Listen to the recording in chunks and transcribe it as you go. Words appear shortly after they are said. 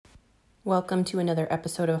Welcome to another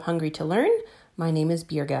episode of Hungry to Learn. My name is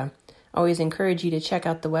Birga. I always encourage you to check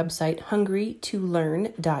out the website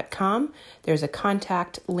hungrytolearn.com. There's a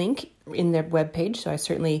contact link in the webpage, so I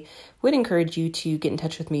certainly would encourage you to get in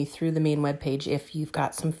touch with me through the main webpage if you've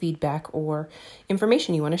got some feedback or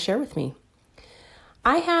information you want to share with me.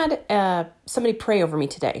 I had somebody pray over me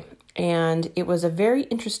today, and it was a very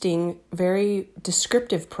interesting, very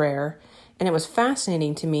descriptive prayer, and it was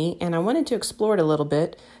fascinating to me, and I wanted to explore it a little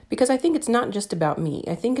bit because I think it's not just about me.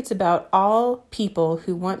 I think it's about all people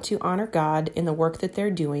who want to honor God in the work that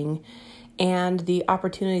they're doing and the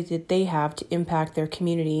opportunity that they have to impact their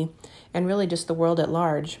community and really just the world at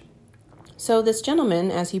large. So this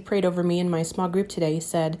gentleman, as he prayed over me in my small group today,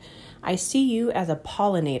 said, "I see you as a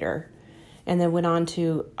pollinator," and then went on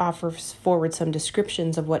to offer forward some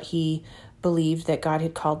descriptions of what he believed that God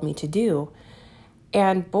had called me to do.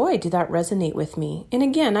 And boy, did that resonate with me. And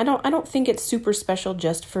again, I don't think it's super special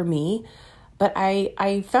just for me, but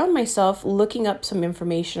I found myself looking up some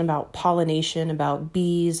information about pollination, about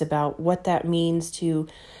bees, about what that means to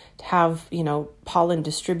have, pollen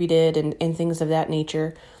distributed and things of that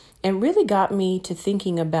nature. And really got me to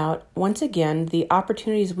thinking about, once again, the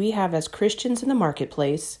opportunities we have as Christians in the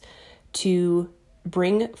marketplace to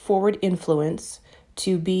bring forward influence,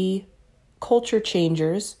 to be culture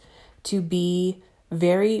changers, to be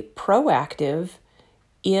very proactive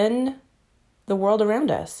in the world around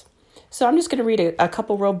us. So I'm just going to read a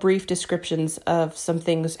couple real brief descriptions of some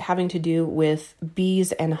things having to do with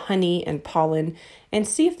bees and honey and pollen, and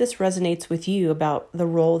see if this resonates with you about the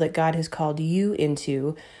role that God has called you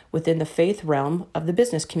into within the faith realm of the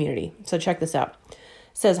business community. So check this out. It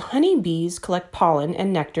says, honey bees collect pollen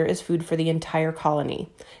and nectar as food for the entire colony,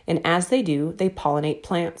 and as they do, they pollinate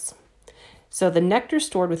plants. So the nectar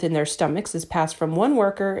stored within their stomachs is passed from one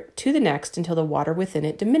worker to the next until the water within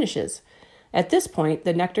it diminishes. At this point,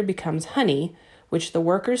 the nectar becomes honey, which the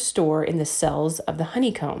workers store in the cells of the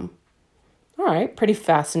honeycomb. All right, pretty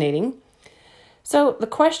fascinating. So the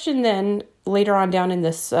question then, later on down in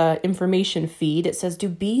this information feed, it says, do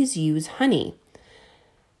bees use honey?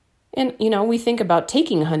 And, we think about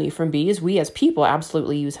taking honey from bees. We as people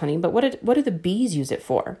absolutely use honey, but what do the bees use it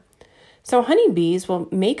for? So honeybees will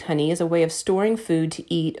make honey as a way of storing food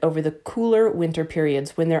to eat over the cooler winter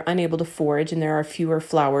periods when they're unable to forage and there are fewer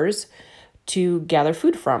flowers to gather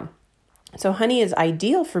food from. So honey is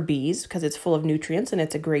ideal for bees because it's full of nutrients and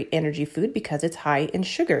it's a great energy food because it's high in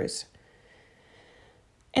sugars.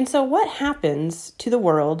 And so what happens to the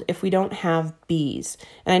world if we don't have bees?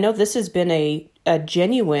 And I know this has been a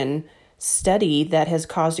genuine study that has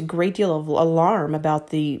caused a great deal of alarm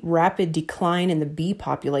about the rapid decline in the bee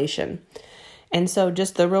population. And so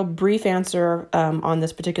just the real brief answer on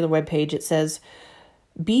this particular webpage, it says,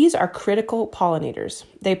 bees are critical pollinators.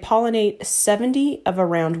 They pollinate 70 of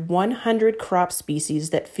around 100 crop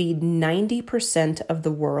species that feed 90% of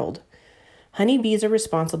the world. Honeybees are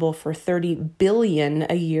responsible for 30 billion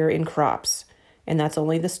a year in crops, and that's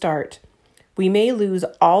only the start. We may lose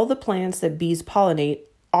all the plants that bees pollinate,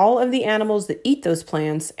 all of the animals that eat those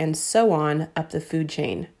plants, and so on up the food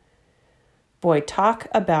chain. Boy, talk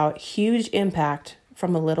about huge impact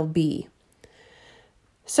from a little bee.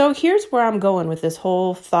 So here's where I'm going with this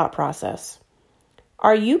whole thought process.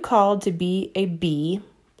 Are you called to be a bee,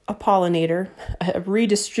 a pollinator, a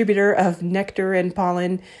redistributor of nectar and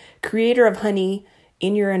pollen, creator of honey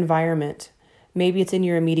in your environment? Maybe it's in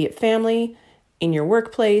your immediate family, in your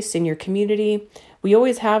workplace, in your community. We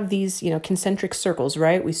always have these, concentric circles,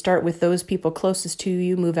 right? We start with those people closest to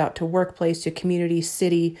you, move out to workplace, to community,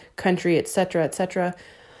 city, country, etc., etc.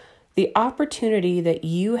 The opportunity that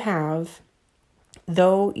you have,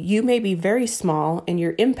 though you may be very small and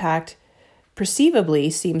your impact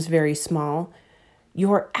perceivably seems very small,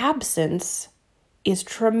 your absence is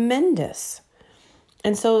tremendous.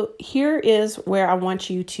 And so here is where I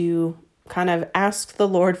want you to kind of ask the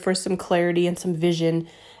Lord for some clarity and some vision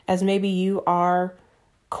as maybe you are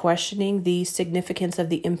questioning the significance of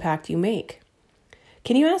the impact you make.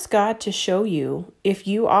 Can you ask God to show you if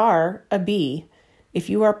you are a bee, if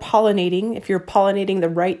you are pollinating, if you're pollinating the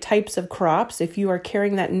right types of crops, if you are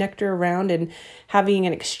carrying that nectar around and having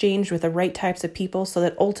an exchange with the right types of people so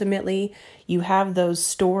that ultimately you have those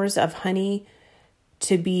stores of honey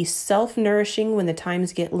to be self-nourishing when the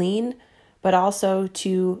times get lean, but also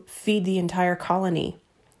to feed the entire colony.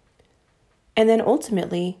 And then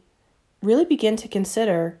ultimately, really begin to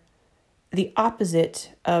consider the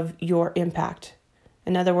opposite of your impact.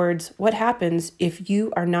 In other words, what happens if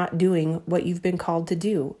you are not doing what you've been called to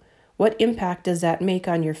do? What impact does that make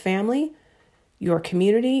on your family, your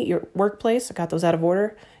community, your workplace? I got those out of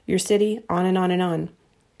order. Your city, on and on and on.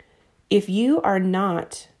 If you are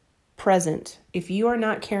not present, if you are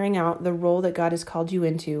not carrying out the role that God has called you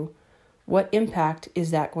into, what impact is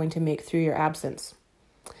that going to make through your absence?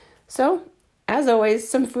 So, as always,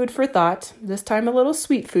 some food for thought, this time a little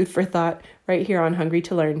sweet food for thought, right here on Hungry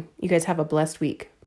to Learn. You guys have a blessed week.